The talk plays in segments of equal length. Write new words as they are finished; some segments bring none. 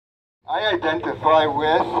I identify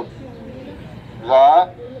with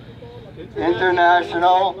the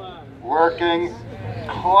international working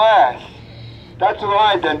class. That's who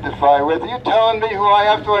I identify with. Are you telling me who I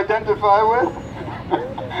have to identify with?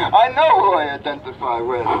 I know who I identify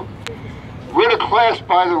with. We're the class,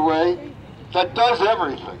 by the way, that does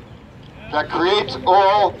everything, that creates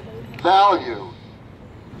all value.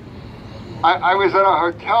 I was at a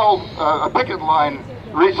hotel, a picket line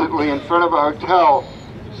recently in front of a hotel,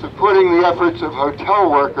 supporting the efforts of hotel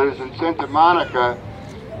workers in Santa Monica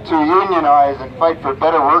to unionize and fight for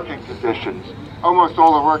better working conditions. Almost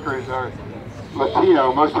all the workers are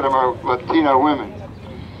Latino, most of them are Latino women.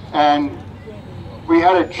 And we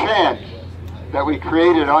had a chant that we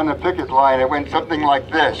created on the picket line. It went something like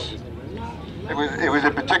this. It was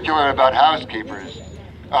in particular about housekeepers.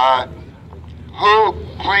 Who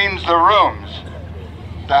cleans the rooms?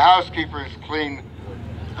 The housekeepers clean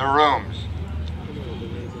the rooms.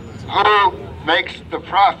 Who makes the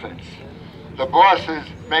profits? The bosses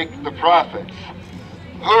make the profits.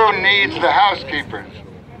 Who needs the housekeepers?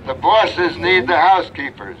 The bosses need the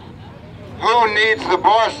housekeepers. Who needs the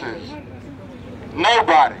bosses?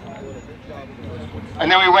 Nobody. And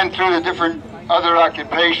then we went through the different other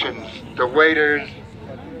occupations, the waiters,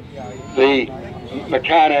 the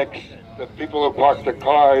mechanics, the people who park the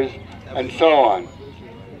cars, and so on.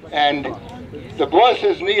 And the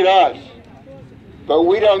bosses need us, but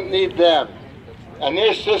we don't need them. And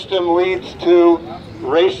this system leads to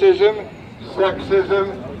racism,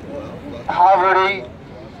 sexism, poverty,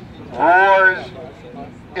 wars,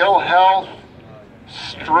 ill health,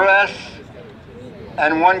 stress,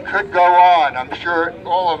 and one could go on. I'm sure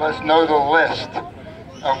all of us know the list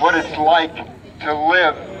of what it's like to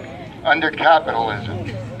live under capitalism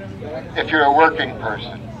if you're a working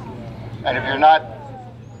person, and if you're not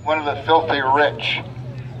one of the filthy rich.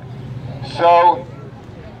 So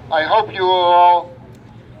I hope you will all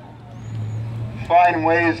find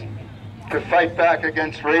ways to fight back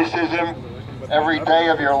against racism every day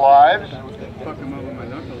of your lives,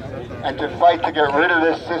 and to fight to get rid of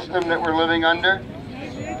this system that we're living under.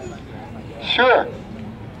 Sure,